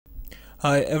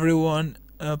Hi everyone,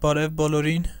 Barev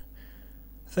Bolorin.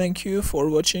 Thank you for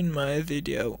watching my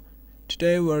video.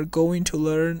 Today we're going to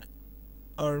learn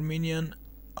Armenian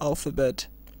alphabet.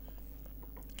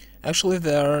 Actually,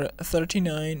 there are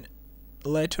 39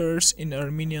 letters in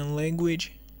Armenian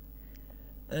language,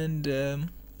 and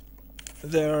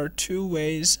there are two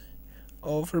ways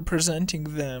of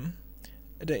representing them: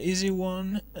 the easy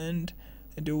one and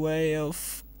the way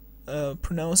of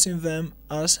pronouncing them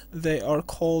as they are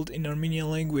called in Armenian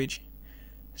language.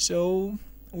 So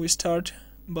we start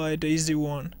by the easy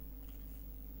one.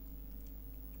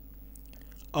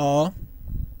 A,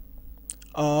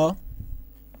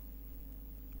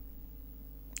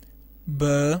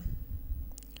 B,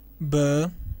 B,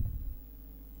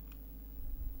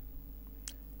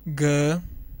 G,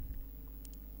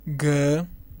 G,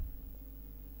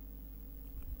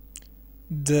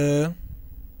 D,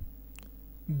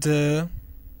 D,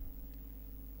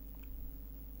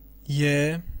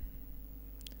 Y,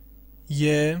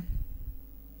 Y,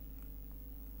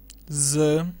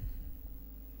 Z,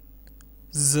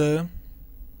 Z,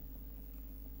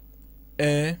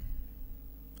 E,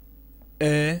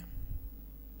 E,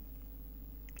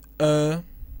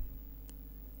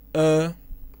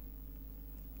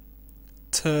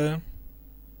 T,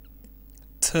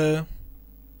 T,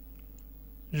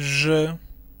 Ž,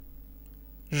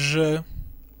 Ž,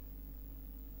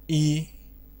 I,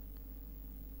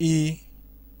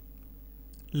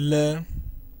 L,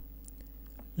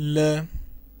 L,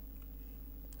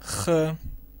 X,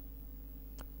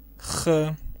 X,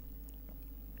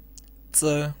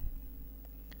 C,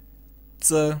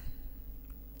 C,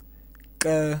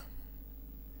 K,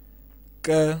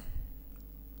 K,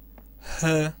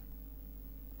 H,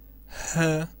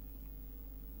 H,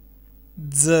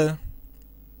 Z,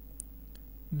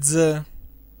 Z,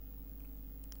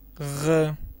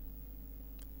 R,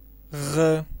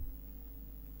 R,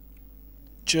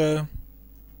 J,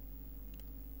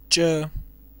 J,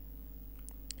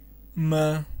 M,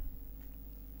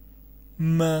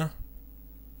 M,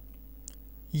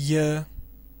 Y,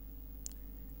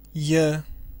 Y,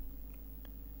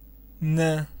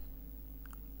 N,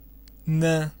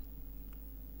 N,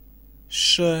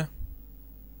 Š,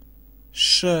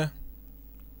 Š,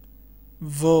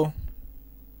 V,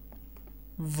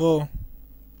 V,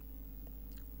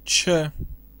 Č,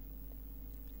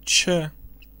 Č,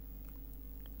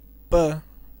 P,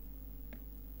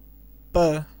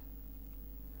 P,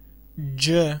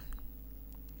 J,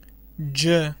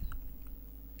 J,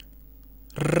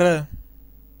 R,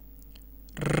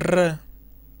 R,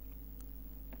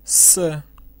 S,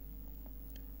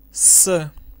 S,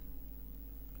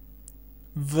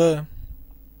 V,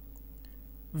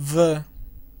 V,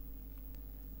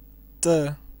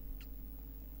 T,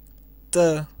 T,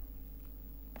 R,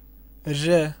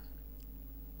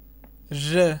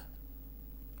 R,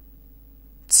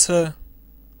 C,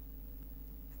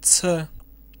 C,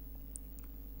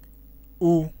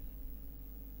 U,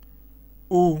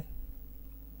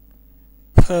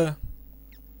 P,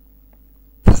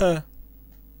 P,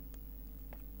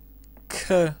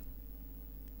 K,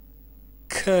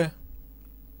 K,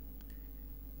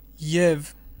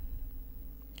 Yev,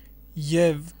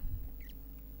 Yev,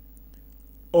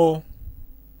 O,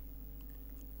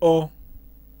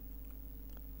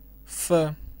 F,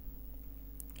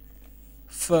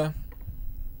 F.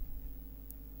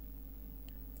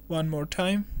 One more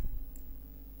time.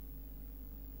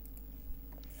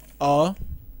 A,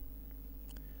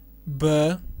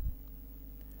 B,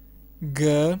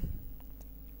 G,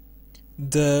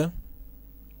 D,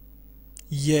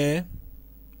 Y,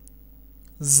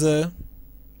 Z,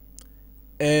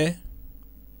 E,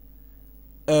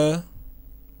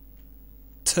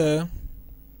 T,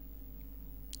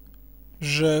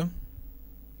 Ž,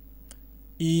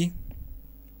 I,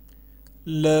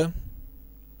 L,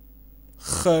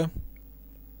 X,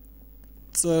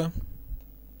 C,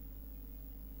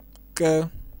 K,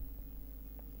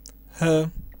 H,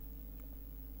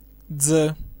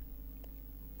 Z,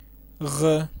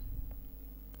 R,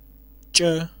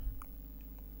 Č,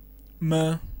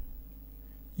 M,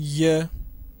 J,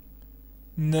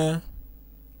 N,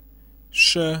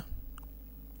 Š,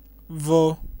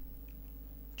 V,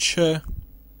 Č,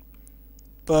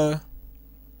 P,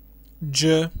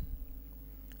 Đ,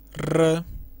 R,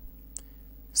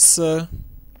 S,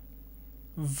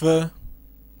 V,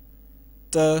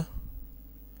 T,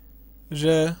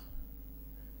 R,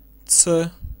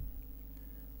 C,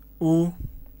 U,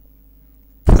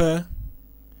 P,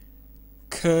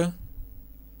 K,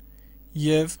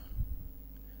 Yev,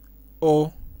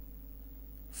 O,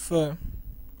 F.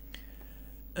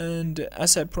 And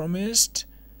as I promised,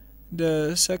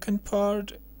 the second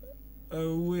part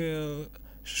will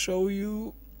show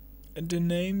you the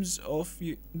names of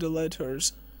the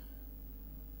letters.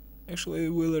 Actually, it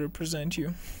will represent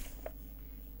you.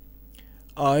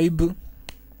 Ayb,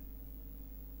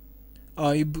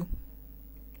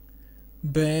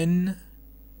 Ben,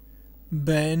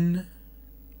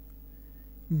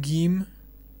 Gim,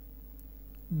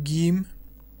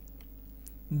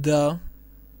 Da,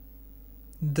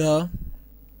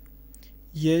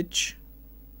 Yech,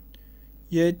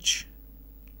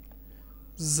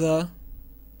 Za,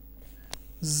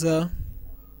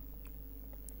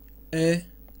 E,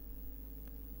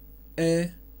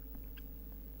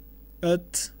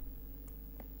 At,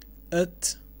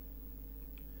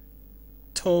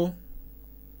 To,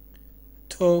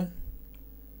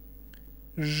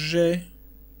 Že,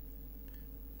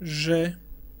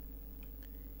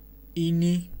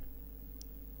 Ini,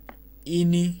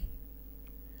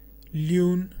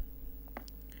 Lyun,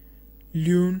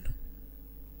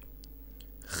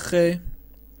 Khe,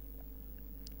 Tsa,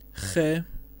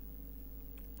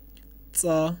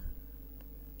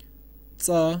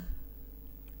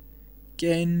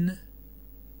 Ken,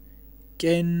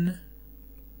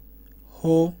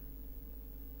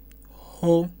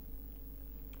 Ho,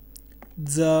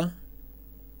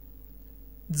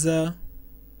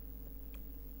 Dza,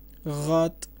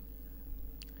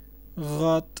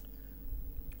 Rat,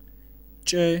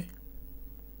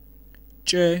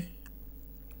 Che,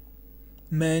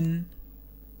 Men,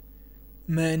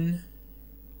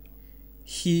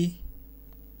 He,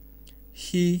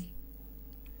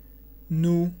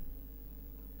 Nu,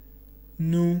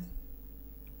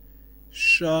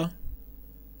 Sha,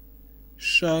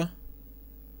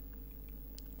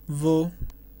 Vo,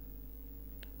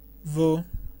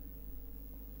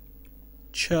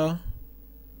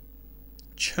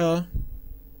 Cha,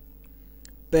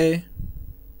 Pe,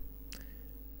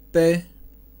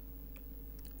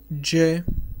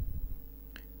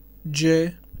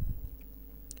 Je,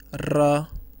 Ra,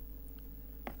 Se,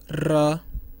 Vev,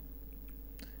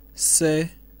 Tune,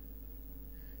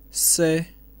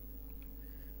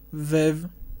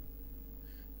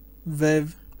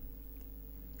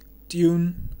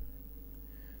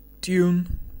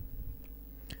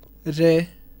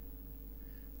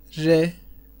 Re,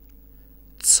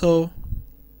 Tso,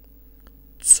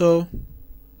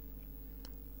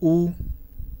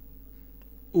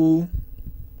 U,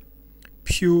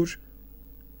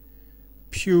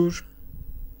 Pure,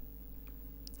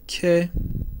 Ke,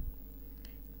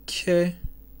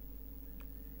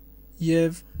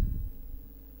 Yev,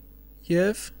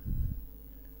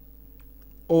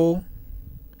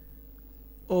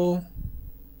 O,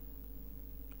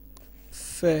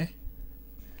 Fe.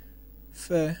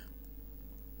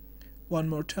 One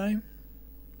more time.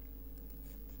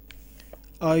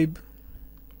 Ayb,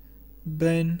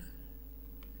 Ben,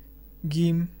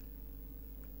 Gim,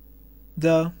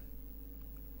 Da,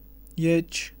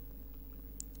 Yech,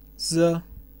 Za,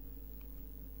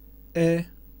 E,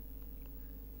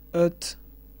 At,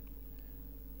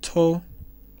 To,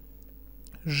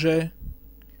 Že,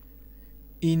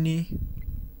 Ini,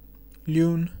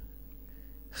 Lyun,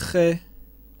 Khe,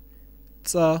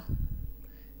 Tsa,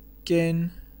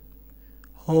 Ken,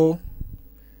 Ho,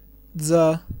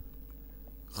 Dza,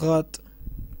 Rat,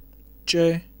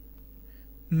 Che,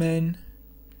 Men,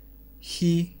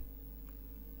 He,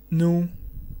 Nu,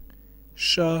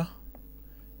 Sha,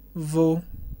 Vo,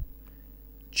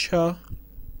 Cha,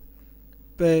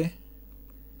 Pe,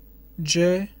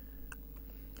 Je,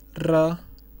 Ra,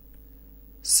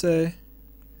 Se,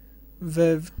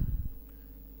 Vev,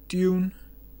 Tune,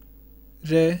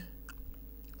 Re,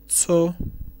 Tso,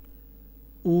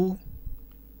 U,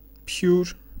 Pure,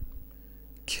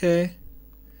 Ke,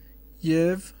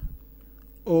 Yev,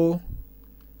 O,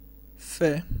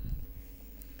 Fe.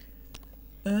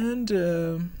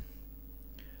 And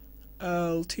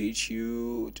I'll teach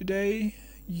you today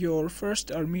your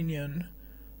first Armenian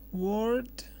word,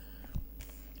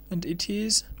 and it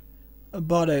is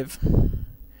Barev.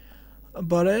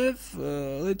 Barev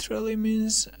literally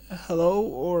means hello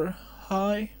or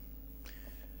hi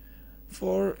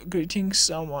for greeting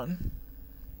someone.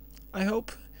 I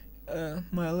hope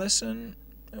my lesson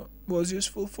was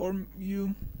useful for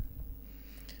you.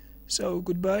 So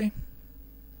goodbye.